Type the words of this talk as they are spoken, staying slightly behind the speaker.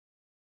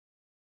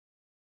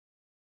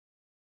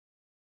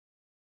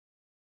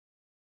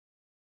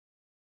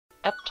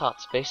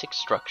EPTOT's basic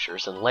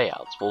structures and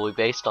layouts will be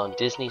based on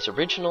Disney's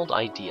original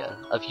idea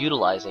of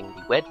utilizing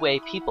the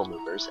WEDway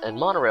PeopleMovers and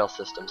Monorail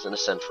systems in a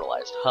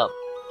centralized hub.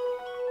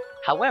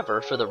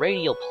 However, for the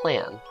radial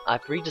plan,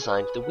 I've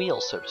redesigned the wheel,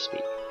 so to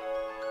speak.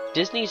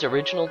 Disney's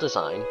original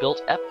design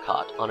built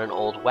EPCOT on an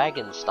old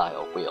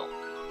wagon-style wheel,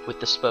 with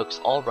the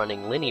spokes all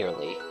running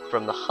linearly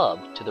from the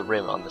hub to the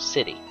rim on the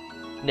city,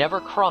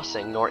 never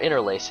crossing nor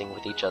interlacing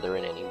with each other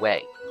in any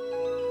way.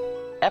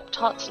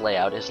 EPTOT's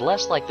layout is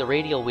less like the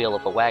radial wheel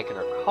of a wagon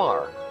or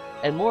car,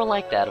 and more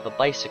like that of a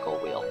bicycle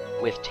wheel,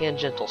 with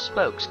tangential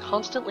spokes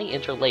constantly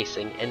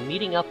interlacing and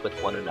meeting up with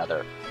one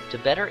another to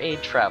better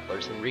aid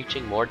travelers in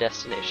reaching more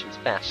destinations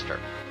faster.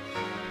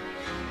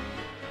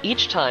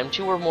 Each time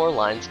two or more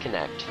lines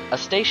connect, a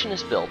station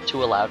is built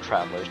to allow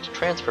travelers to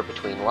transfer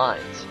between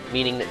lines,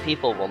 meaning that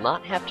people will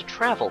not have to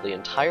travel the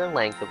entire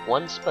length of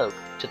one spoke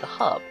to the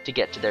hub to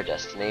get to their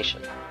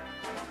destination.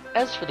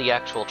 As for the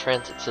actual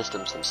transit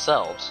systems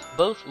themselves,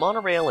 both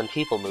Monorail and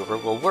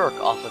PeopleMover will work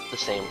off of the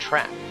same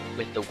track,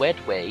 with the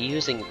WEDway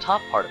using the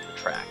top part of the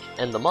track,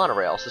 and the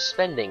Monorail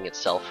suspending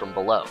itself from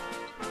below.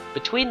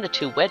 Between the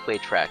two WEDway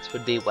tracks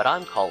would be what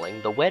I'm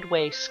calling the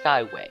WEDway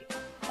Skyway,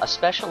 a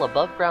special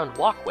above-ground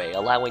walkway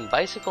allowing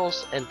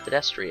bicycles and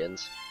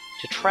pedestrians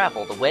to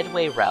travel the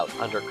WEDway route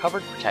under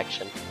covered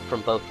protection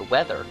from both the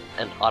weather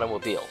and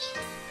automobiles.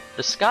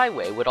 The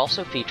Skyway would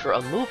also feature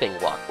a moving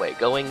walkway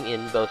going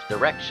in both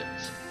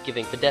directions,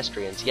 giving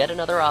pedestrians yet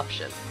another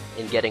option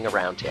in getting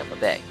around Tampa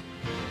Bay.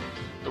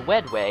 The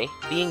WEDway,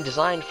 being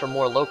designed for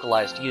more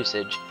localized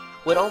usage,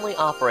 would only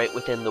operate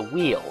within the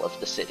wheel of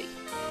the city.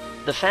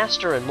 The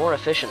faster and more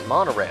efficient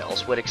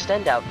monorails would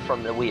extend out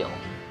from the wheel,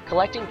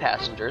 collecting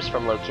passengers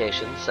from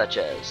locations such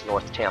as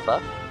North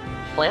Tampa,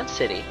 Plant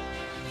City,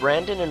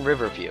 Brandon and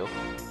Riverview,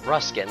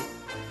 Ruskin,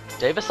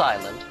 Davis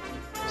Island,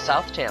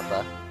 South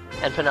Tampa,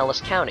 and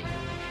Pinellas County,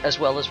 as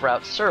well as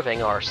routes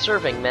serving our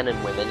serving men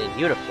and women in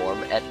uniform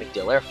at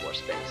MacDill Air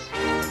Force Base,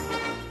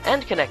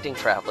 and connecting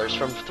travelers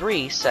from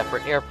 3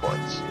 separate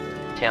airports: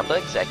 Tampa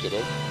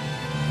Executive,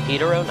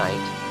 Heathrow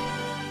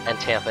Knight, and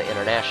Tampa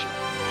International.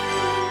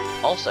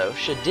 Also,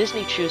 should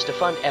Disney choose to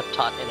fund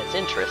EPTOT in its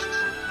interests,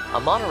 a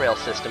monorail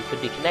system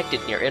could be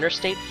connected near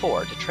Interstate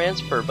 4 to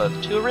transfer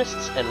both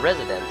tourists and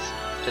residents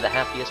to the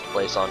happiest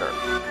place on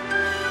Earth.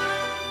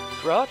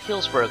 Throughout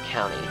Hillsborough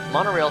County,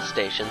 monorail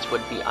stations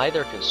would be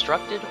either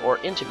constructed or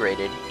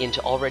integrated into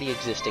already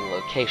existing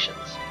locations.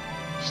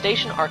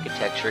 Station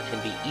architecture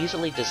can be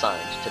easily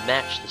designed to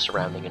match the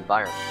surrounding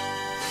environment.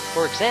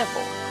 For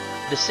example,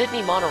 the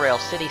Sydney Monorail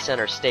City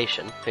Center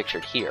station,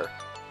 pictured here,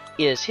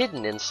 is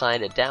hidden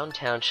inside a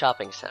downtown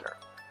shopping center.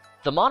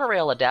 The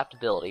monorail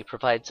adaptability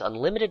provides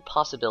unlimited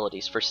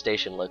possibilities for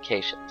station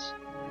locations.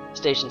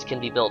 Stations can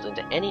be built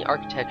into any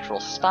architectural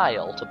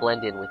style to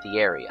blend in with the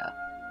area.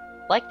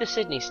 Like the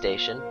Sydney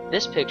station,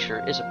 this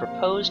picture is a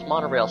proposed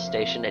monorail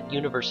station at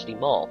University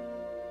Mall,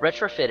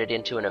 retrofitted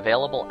into an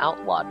available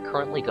outlot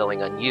currently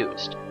going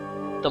unused.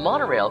 The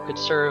monorail could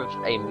serve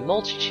a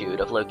multitude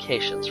of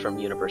locations from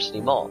University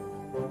Mall,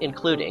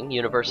 including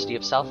University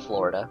of South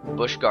Florida,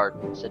 Busch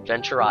Gardens,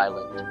 Adventure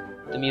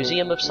Island, the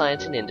Museum of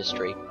Science and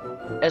Industry,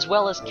 as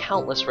well as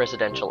countless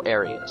residential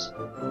areas.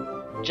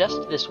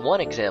 Just this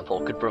one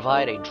example could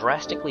provide a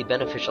drastically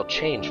beneficial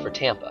change for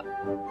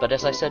Tampa, but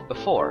as I said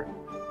before,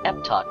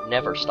 EPTOT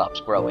never stops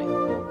growing.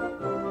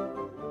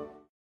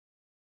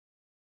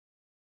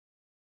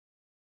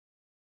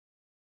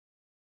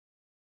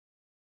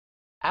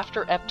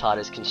 After EPTOT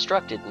is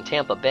constructed in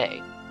Tampa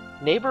Bay,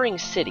 neighboring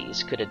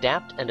cities could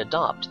adapt and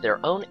adopt their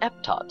own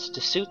EPTOTs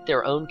to suit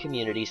their own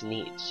community's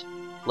needs.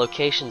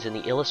 Locations in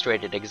the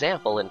illustrated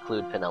example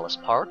include Pinellas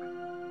Park,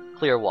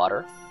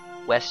 Clearwater,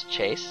 West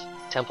Chase,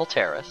 Temple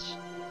Terrace,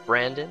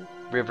 Brandon,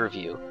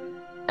 Riverview,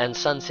 and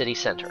Sun City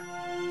Center.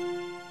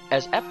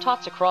 As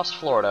EPTOTs across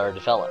Florida are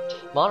developed,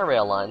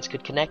 monorail lines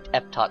could connect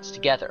EPTOTs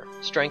together,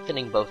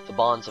 strengthening both the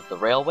bonds of the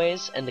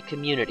railways and the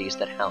communities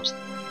that house them.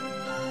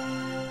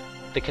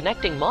 The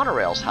connecting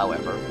monorails,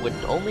 however, would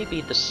only be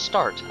the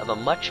start of a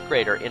much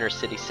greater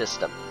intercity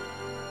system.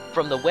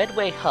 From the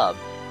WEDway hub,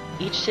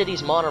 each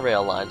city's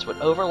monorail lines would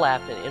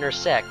overlap and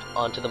intersect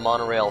onto the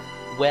monorail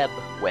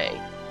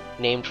WEBway,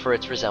 named for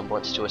its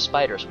resemblance to a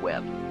spider's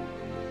web.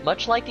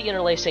 Much like the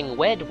interlacing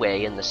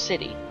WEDway in the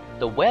city,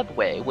 the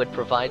WEBway would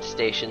provide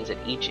stations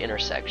at each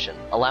intersection,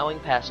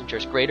 allowing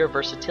passengers greater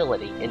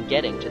versatility in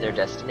getting to their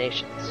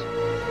destinations.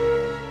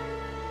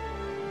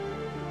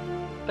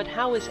 But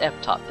how is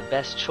EPTOT the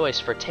best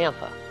choice for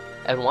Tampa,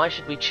 and why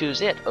should we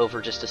choose it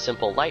over just a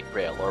simple light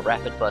rail or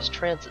rapid bus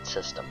transit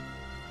system?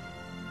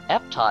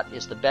 EPTOT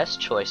is the best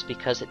choice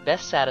because it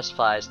best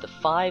satisfies the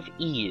 5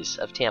 E's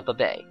of Tampa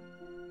Bay: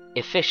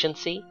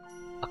 efficiency,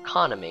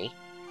 economy,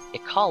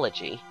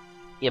 ecology,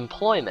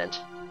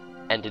 employment,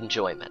 and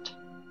enjoyment.